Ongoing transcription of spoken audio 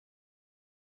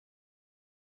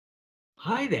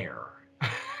Hi there.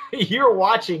 You're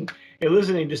watching and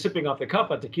listening to Sipping Off the Cup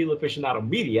on Tequila Aficionado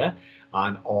Media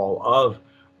on all of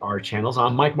our channels.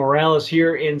 I'm Mike Morales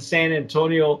here in San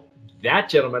Antonio. That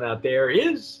gentleman out there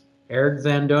is Eric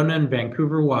Zandona in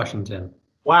Vancouver, Washington.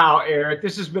 wow, Eric.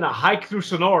 This has been a hike through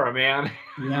Sonora, man.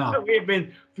 Yeah. We've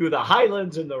been through the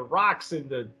highlands and the rocks and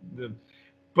the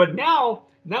but now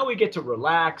we get to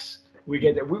relax.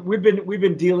 We've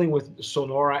been dealing with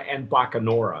Sonora and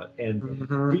Bacanora,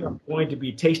 and we are going to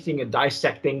be tasting and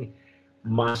dissecting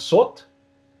Mazot,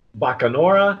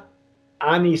 Bacanora,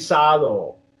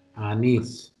 Anisado.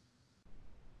 Anise.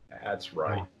 That's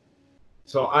right. Yeah.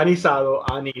 So Anisado,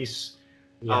 Anise.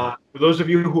 Yeah. For those of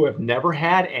you who have never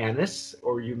had anise,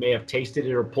 or you may have tasted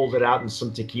it or pulled it out in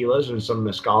some tequilas or some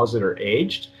mezcals that are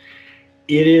aged,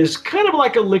 it is kind of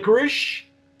like a licorice.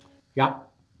 Yeah.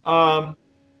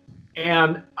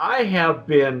 And I have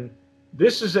been.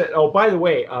 This is at. Oh, by the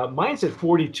way, mine's at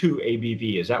 42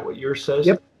 ABV. Is that what yours says?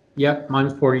 Yep. Yep.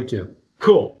 Mine's 42.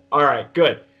 Cool. All right.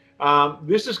 Good.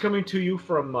 This is coming to you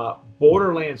from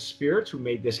Borderland Spirits, who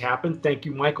made this happen. Thank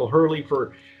you, Michael Hurley,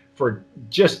 for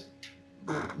just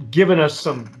giving us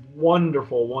some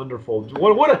wonderful.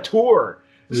 What a tour!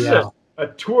 This is a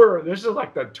tour. This is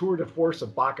like the tour de force of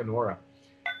Bacanora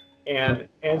and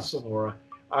Sonora.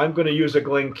 I'm going to use a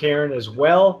Glencairn as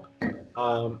well.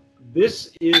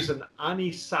 This is an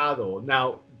Anisado.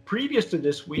 Now, previous to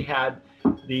this, we had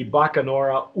the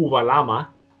Bacanora Uvalama,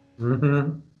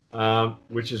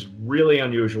 which is really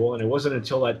unusual. And it wasn't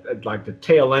until at like the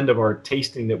tail end of our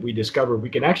tasting that we discovered we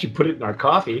can actually put it in our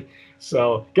coffee.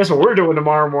 So guess what we're doing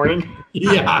tomorrow morning?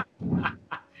 Yeah.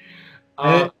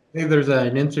 Hey, there's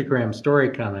an Instagram story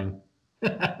coming.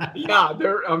 Yeah,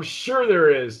 I'm sure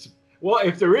there is. Well,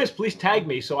 if there is, please tag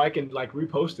me so I can like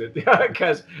repost it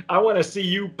because I want to see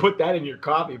you put that in your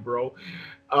coffee, bro.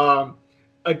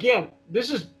 Again,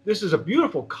 this is a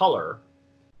beautiful color.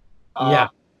 Yeah.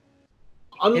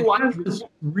 Unlike it has this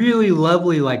really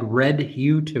lovely like red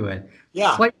hue to it.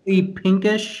 Yeah. Slightly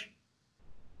pinkish.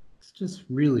 It's just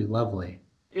really lovely.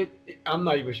 I'm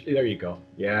not even. There you go.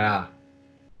 Yeah.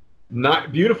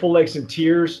 Not beautiful legs and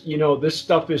tears. You know, this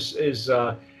stuff is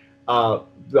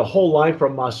the whole line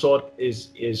from Mazot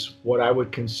is what I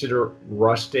would consider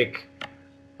rustic.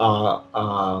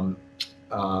 What's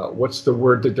the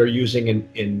word that they're using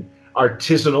in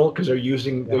artisanal? Because they're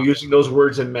using those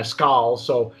words in mezcal.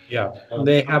 So yeah,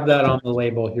 they have that on the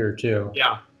label here too.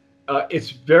 Yeah,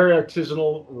 it's very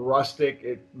artisanal,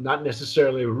 rustic. Not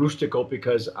necessarily rustical,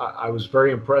 because I was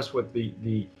very impressed with the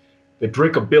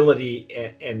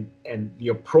drinkability and the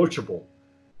approachable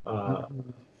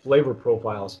flavor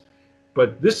profiles.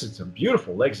 But this is some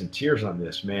beautiful legs and tears on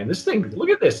this, man. This thing, look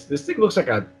at this. This thing looks like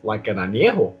an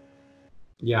añejo.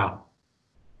 Yeah.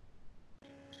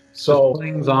 So it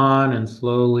clings on and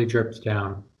slowly drips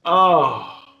down.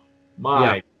 Oh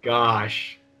my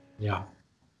gosh. Yeah.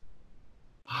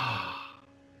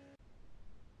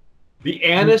 The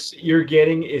anise you're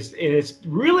getting it's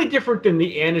really different than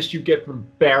the anise you get from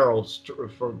barrels,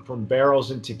 from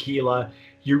barrels in tequila.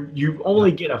 You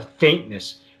only get a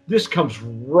faintness. This comes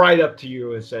right up to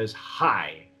you and says,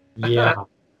 hi. Yeah.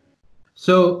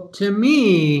 So to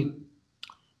me,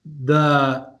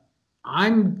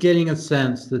 I'm getting a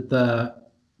sense that the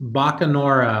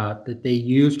Bacanora that they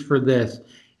used for this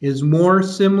is more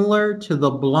similar to the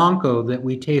Blanco that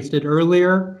we tasted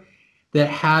earlier that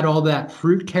had all that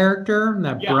fruit character,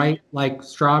 that bright like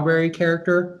strawberry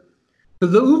character.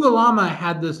 Because the Uvalama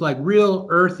had this like real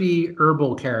earthy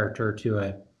herbal character to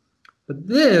it. But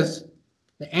this,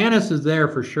 the anise is there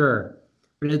for sure,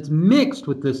 but it's mixed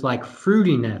with this like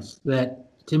fruitiness that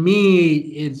to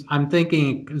me I'm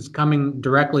thinking is coming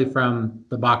directly from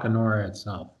the Bacanora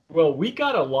itself. Well, we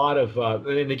got a lot of,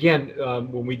 and again,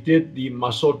 when we did the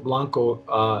Mazot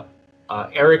Blanco,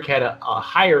 Eric had a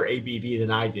higher ABV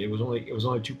than I did. It was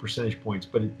only 2 percentage points,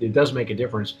 but it does make a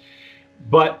difference.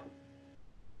 But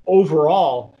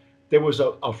overall, there was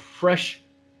a fresh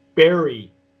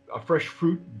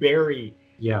fruit berry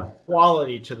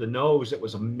quality to the nose that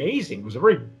was amazing.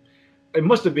 It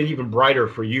must have been even brighter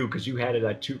for you because you had it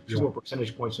at two more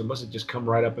percentage points. So it must have just come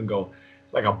right up and go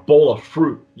like a bowl of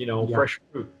fruit, fresh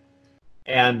fruit.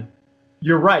 And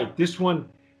you're right. This one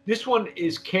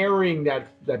is carrying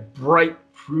that bright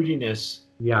fruitiness.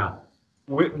 Yeah.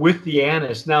 With the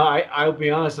anise. Now, I'll be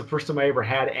honest. The first time I ever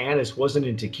had anise wasn't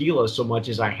in tequila so much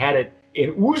as I had it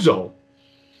in ouzo.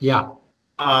 Yeah.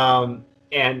 And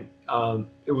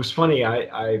it was funny.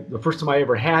 The first time I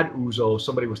ever had ouzo,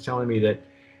 somebody was telling me that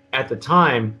at the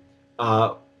time,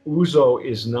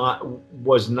 ouzo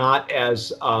was not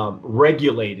as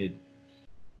regulated,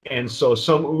 and so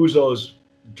some ouzos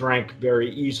drank very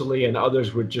easily, and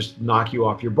others would just knock you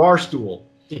off your bar stool.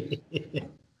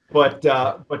 But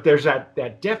there's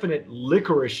that definite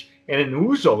licorice, and in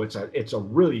ouzo, it's a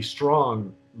really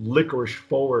strong licorice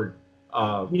forward.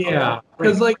 Yeah,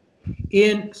 because like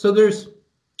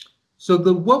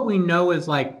what we know is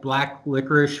like black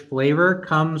licorice flavor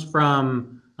comes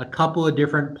from a couple of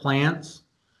different plants.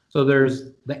 So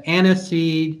there's the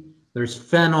aniseed, there's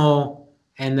fennel,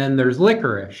 and then there's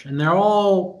licorice, and they're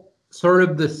all sort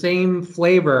of the same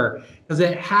flavor because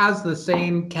it has the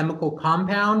same chemical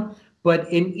compound, but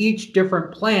in each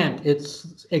different plant,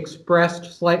 it's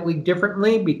expressed slightly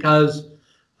differently because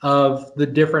of the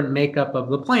different makeup of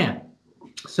the plant.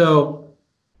 So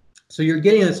you're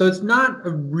getting it. So it's not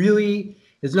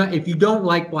it's not, if you don't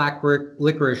like black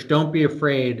licorice, don't be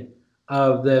afraid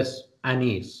of this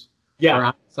anise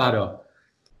or anisado.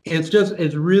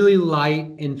 It's really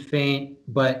light and faint,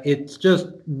 but it's just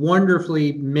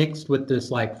wonderfully mixed with this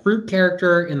like fruit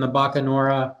character in the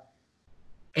Bacanora.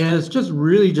 And it's just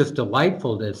really just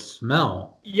delightful to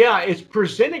smell. Yeah, it's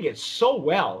presenting it so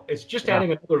well. It's just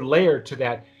adding another layer to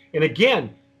that. And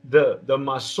again, the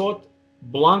Mazot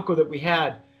Blanco that we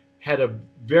had a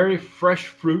very fresh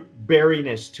fruit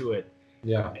berryness to it.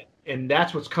 Yeah. And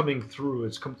that's what's coming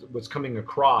through. What's coming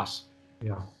across.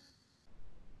 Yeah.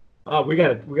 Oh, we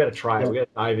gotta try it. We gotta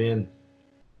dive in.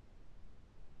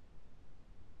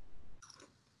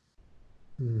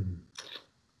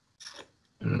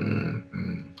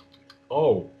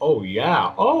 Oh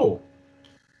yeah. Oh.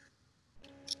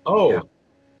 Yeah.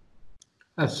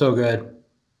 That's so good.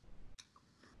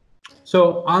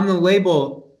 So on the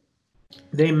label,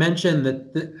 they mentioned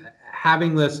that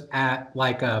having this at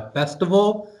like a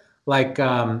festival, like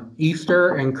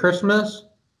Easter and Christmas.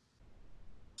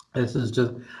 This is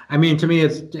just, I mean, to me,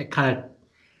 this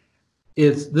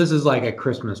is like a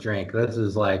Christmas drink. This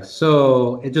is like,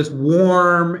 so it's just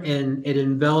warm and it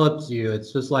envelops you.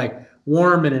 It's just like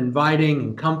warm and inviting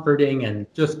and comforting and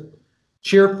just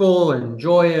cheerful and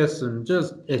joyous and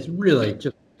just, it's really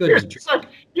just good.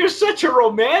 You're such a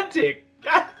romantic.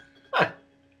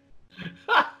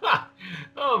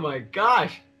 Oh my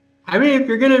gosh. I mean, if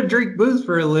you're going to drink booze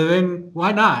for a living,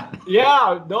 why not?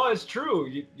 Yeah, no, it's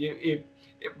true.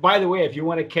 By the way, if you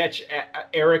want to catch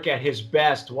Eric at his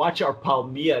best, watch our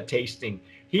Palmilla tasting.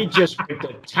 He just went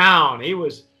to town. He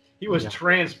was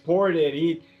transported.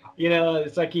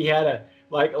 It's like he had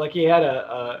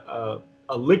a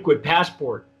liquid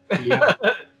passport. Yeah.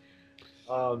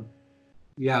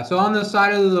 Yeah. So on the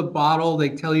side of the bottle, they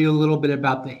tell you a little bit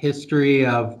about the history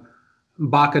of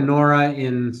Bacanora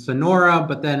in Sonora,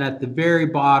 but then at the very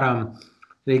bottom,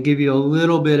 they give you a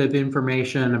little bit of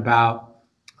information about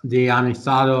the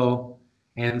Anisado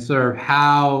and sort of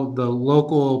how the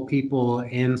local people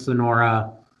in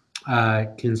Sonora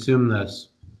consume this.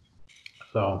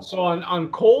 So on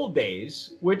cold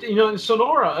days, which in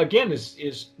Sonora again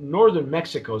is northern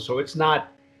Mexico, so it's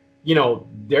not,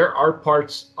 there are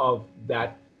parts of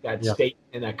that state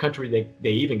and that country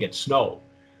they even get snow.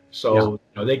 So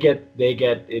they get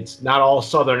it's not all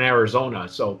southern Arizona.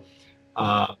 So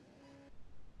the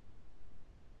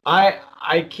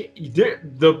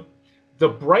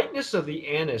brightness of the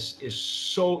anise is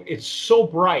so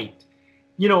bright.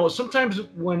 Sometimes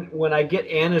when I get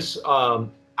anise out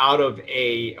of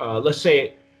a let's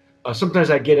say sometimes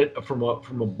I get it from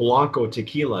a Blanco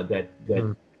tequila that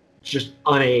just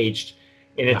unaged,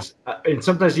 and it's and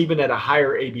sometimes even at a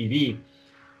higher ABV,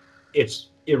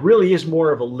 it really is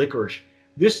more of a licorice.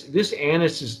 This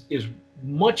anise is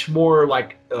much more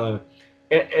like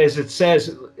as it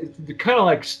says, kind of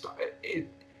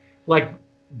like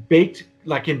baked,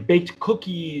 like in baked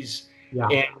cookies. Yeah.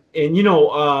 And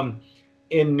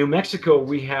in New Mexico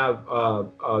we have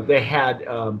they had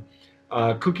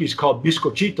cookies called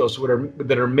bizcochitos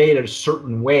that are made a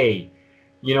certain way,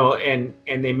 and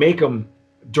they make them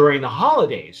during the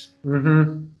holidays.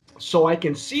 Mm-hmm. So I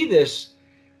can see this,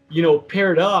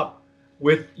 paired up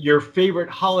with your favorite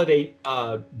holiday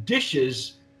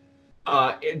dishes,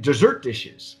 dessert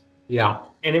dishes. Yeah.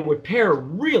 And it would pair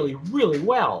really, really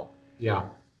well. Yeah.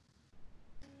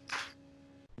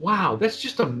 Wow, that's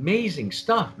just amazing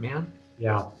stuff, man.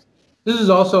 Yeah. This is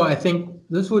also, I think,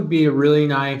 this would be a really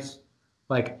nice,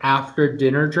 like, after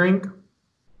dinner drink.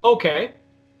 Okay.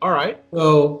 All right.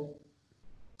 So,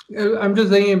 I'm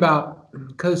just thinking about,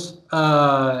 because,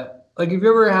 like, have you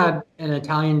ever had an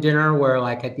Italian dinner where,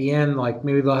 like, at the end, like,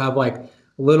 maybe they'll have, like,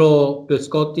 little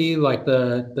biscotti, like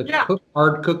the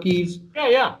hard cookies?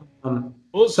 Yeah.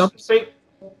 Well, some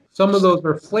of those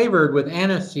are flavored with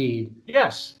aniseed.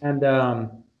 Yes. And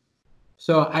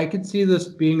so I could see this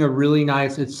being a really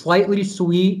nice, it's slightly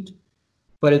sweet,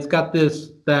 but it's got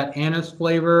that anise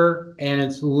flavor, and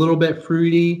it's a little bit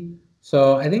fruity.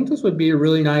 So I think this would be a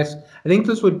really nice. I think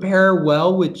this would pair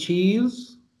well with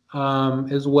cheese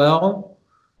as well.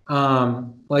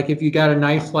 Like if you got a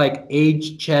nice like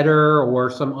aged cheddar or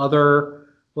some other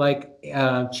like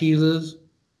cheeses,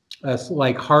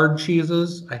 like hard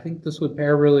cheeses, I think this would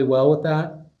pair really well with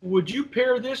that. Would you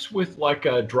pair this with like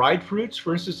dried fruits,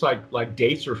 for instance, like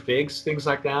dates or figs, things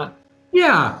like that?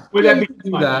 Yeah, Would yeah, that you be could too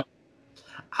do much? that.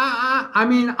 I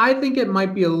mean, I think it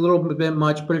might be a little bit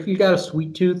much, but if you got a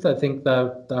sweet tooth, I think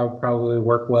that would probably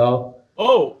work well.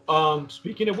 Oh,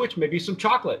 speaking of which, maybe some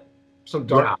chocolate, some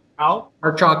dark Yeah, cacao.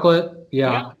 our chocolate,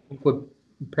 yeah, Yeah, I think would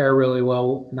pair really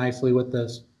well nicely with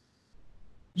this.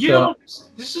 you So know,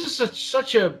 this is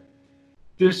such a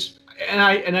this, and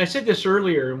I said this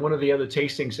earlier in one of the other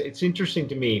tastings. It's interesting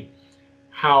to me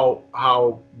how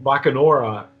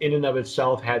Bacanora in and of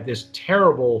itself had this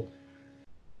terrible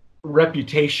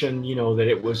reputation, that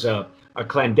it was a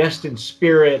clandestine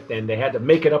spirit and they had to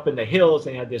make it up in the hills.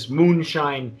 They had this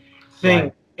moonshine thing.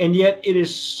 right, And yet it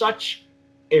is such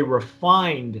a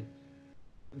refined,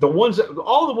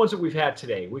 all the ones that we've had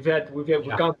today, we've yeah,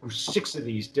 gone through six of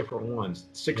these different ones,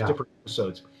 six yeah, different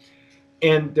episodes.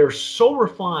 And they're so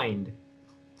refined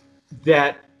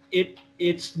that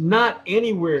it's not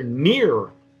anywhere near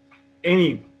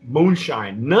any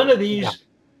moonshine. None of yeah, these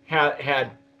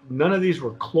had none of these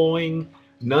were cloying.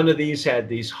 None of these had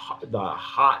the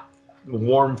hot,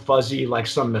 warm, fuzzy like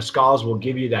some mezcals will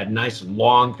give you that nice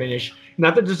long finish.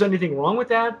 Not that there's anything wrong with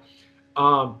that,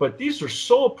 but these are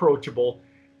so approachable.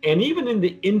 And even in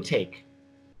the intake,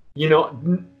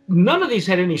 none of these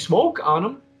had any smoke on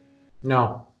them.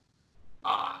 no,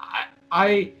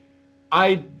 I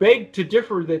I beg to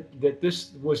differ that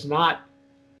this was not.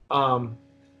 Um,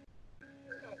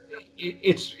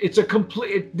 it's a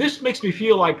complete. This makes me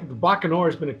feel like the Bacanora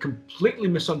has been a completely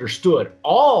misunderstood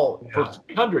all for yeah,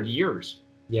 300 years.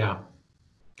 yeah.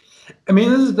 I mean,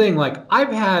 this is the thing. Like,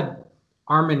 I've had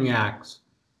Armagnacs.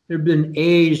 They've been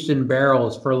aged in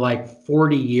barrels for like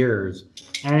 40 years.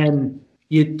 And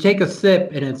you take a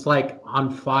sip and it's like on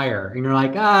fire. And you're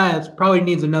like, it probably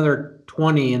needs another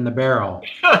 20 in the barrel.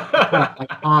 Kind of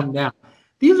like calm down.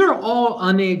 These are all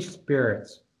unaged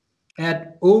spirits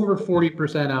at over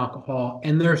 40% alcohol.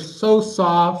 And they're so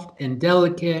soft and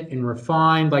delicate and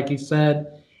refined, like you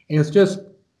said. And it's just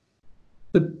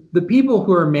the people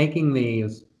who are making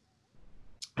these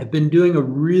have been doing a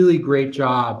really great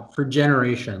job for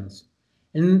generations.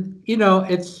 And,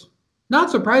 it's not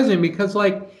surprising because,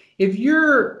 like,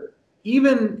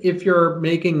 even if you're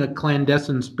making a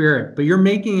clandestine spirit, but you're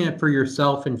making it for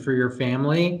yourself and for your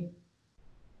family,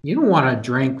 you don't want to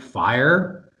drink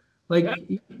fire. Like,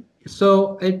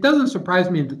 so it doesn't surprise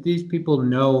me that these people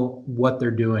know what they're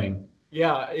doing.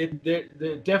 Yeah,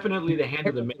 they're definitely the hand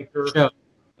of the maker. Show.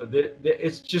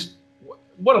 It's just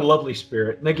what a lovely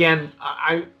spirit. And again,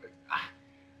 I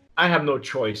have no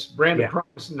choice. Brand of Yeah.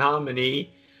 Promise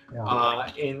nominee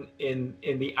Yeah. in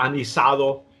the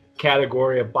Anisado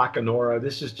category of Bacanora.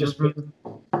 This has just been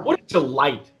what a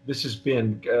delight this has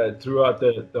been throughout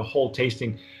the whole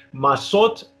tasting.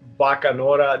 Mazot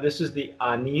Bacanora. This is the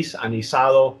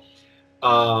Anisado.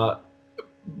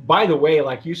 By the way,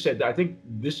 like you said, I think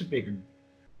this would be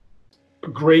a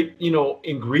great,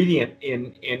 ingredient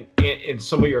in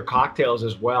some of your cocktails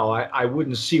as well. I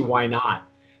wouldn't see why not.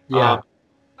 Yeah.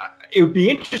 It would be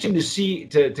interesting to see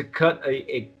to cut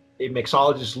a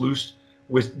mixologist loose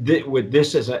with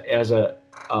this as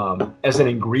an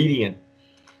ingredient.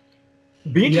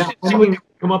 Be Yeah. interested to see what they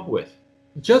come up with.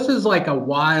 Just as like a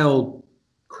wild,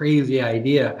 crazy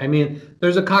idea. I mean,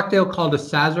 there's a cocktail called a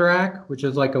Sazerac, which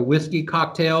is like a whiskey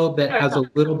cocktail that has a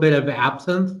little bit of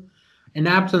absinthe. And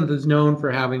absinthe is known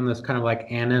for having this kind of like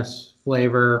anise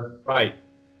flavor. Right.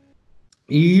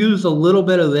 You use a little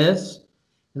bit of this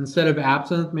instead of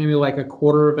absinthe, maybe like a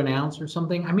quarter of an ounce or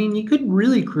something. I mean, you could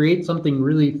really create something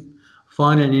really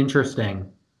fun and interesting.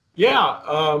 Yeah,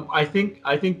 I think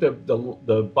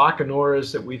the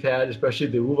Bacanoras that we've had, especially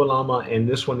the Uva Lama and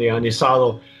this one, the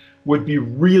Anisado, would be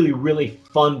really, really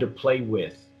fun to play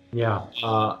with. Yeah.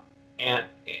 And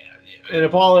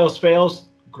if all else fails,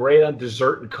 great on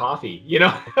dessert and coffee,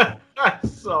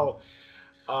 So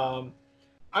I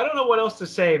don't know what else to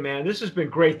say, man. This has been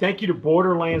great. Thank you to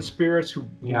Borderland Spirits who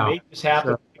made this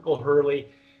happen. Sure. Michael Hurley.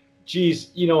 Geez,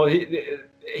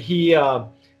 he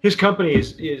his company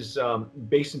is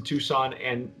based in Tucson,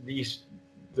 and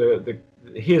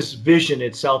his vision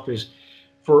itself is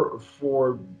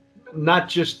for not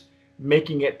just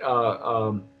making it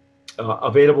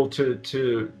available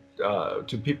to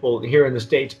people here in the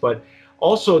States, but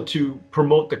also to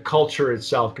promote the culture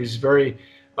itself. Because he's very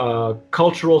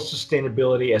cultural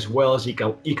sustainability as well as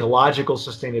ecological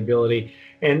sustainability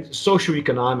and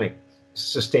socioeconomic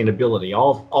sustainability.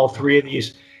 All three of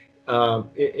these,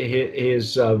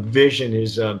 his vision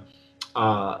is the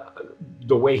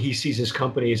way he sees his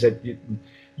company is that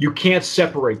you can't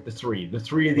separate the three. The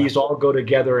three of these all go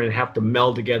together and have to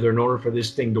meld together in order for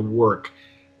this thing to work.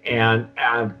 And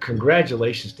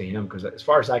congratulations to him, because as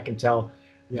far as I can tell,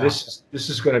 this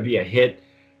is going to be a hit.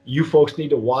 You folks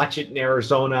need to watch it in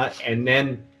Arizona,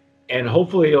 and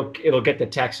hopefully it'll get to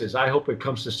Texas. I hope it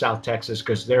comes to South Texas,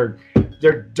 because they're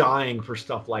dying for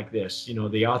stuff like this. You know,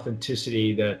 the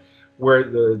authenticity, where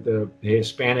the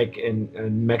Hispanic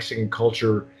and Mexican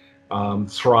culture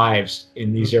thrives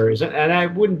in these areas. And I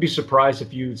wouldn't be surprised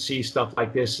if you see stuff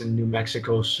like this in New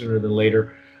Mexico sooner than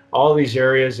later. All these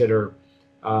areas that are,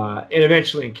 and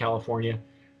eventually in California.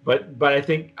 But I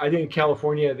think in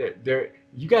California,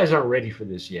 you guys aren't ready for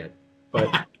this yet.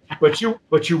 But you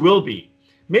will be.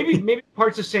 Maybe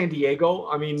parts of San Diego.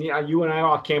 I mean, you and I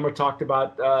off camera talked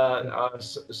about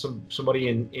somebody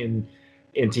in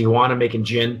Tijuana making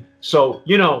gin. So,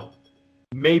 you know,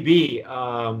 maybe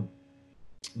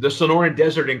the Sonoran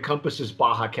Desert encompasses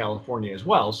Baja California as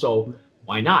well. So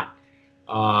why not?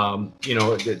 You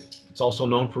know, it's also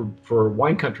known for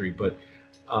wine country. But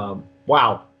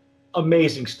wow,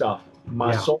 amazing stuff.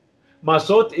 Mazot.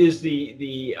 Mazot is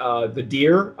the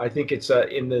deer. I think it's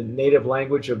in the native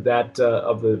language of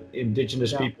of the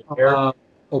indigenous people there.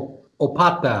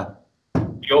 Opata.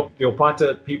 The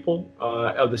Opata people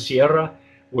of the Sierra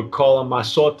would call a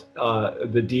Mazot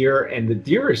the deer, and the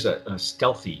deer is a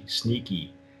stealthy,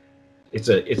 sneaky.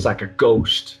 It's like a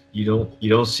ghost. You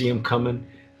don't see him coming.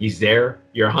 He's there.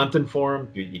 You're hunting for him.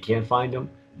 You can't find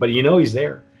him, but you know he's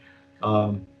there.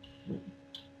 You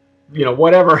know,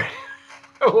 whatever.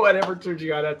 Whatever turns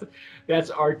you on,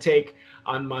 that's our take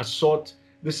on Mazot.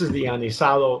 This is the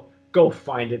Anisado. Go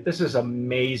find it. This is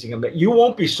amazing. You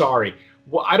won't be sorry.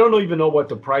 Well, I don't even know what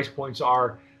the price points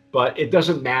are, but it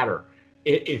doesn't matter.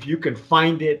 If you can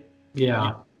find it,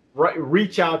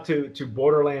 reach out to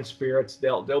Borderland Spirits.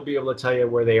 They'll be able to tell you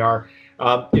where they are.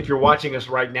 If you're watching us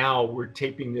right now, we're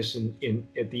taping this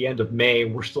at the end of May.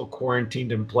 We're still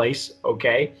quarantined in place.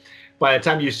 Okay. By the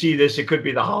time you see this, it could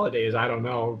be the holidays. I don't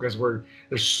know, because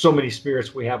there's so many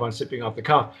spirits we have on Sipping Off the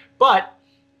Cuff. But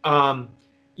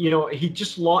you know,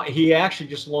 he actually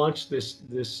just launched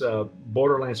this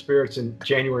Borderland Spirits in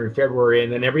January and February,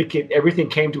 and then everything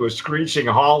came to a screeching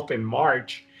halt in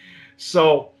March.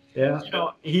 So you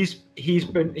know, he's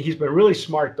been really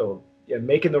smart though,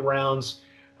 making the rounds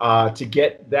to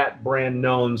get that brand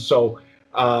known. So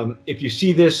if you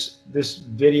see this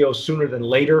video sooner than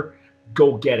later,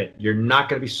 go get it. You're not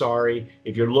going to be sorry.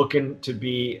 If you're looking to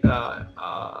be,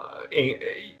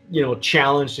 you know,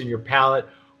 challenged in your palate,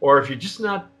 or if you're just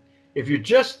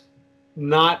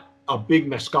not a big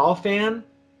mezcal fan,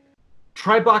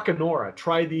 try Bacanora.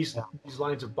 Try these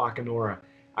lines of Bacanora.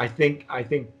 I think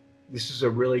this is a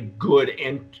really good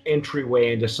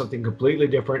entryway into something completely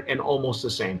different and almost the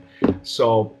same.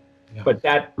 So, but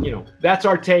that's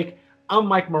our take. I'm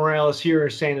Mike Morales here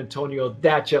in San Antonio.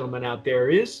 That gentleman out there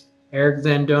is Eric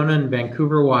Zandona in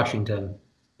Vancouver, Washington.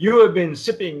 You have been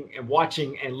sipping and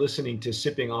watching and listening to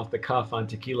Sipping Off the Cuff on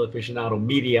Tequila Aficionado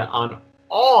Media on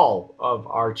all of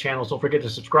our channels. Don't forget to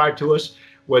subscribe to us,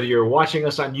 whether you're watching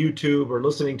us on YouTube or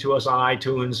listening to us on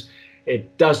iTunes.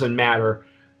 It doesn't matter.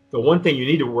 The one thing you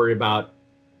need to worry about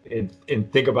and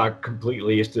think about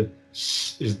completely is to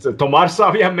tomar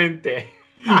sabiamente.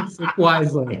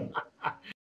 Wisely.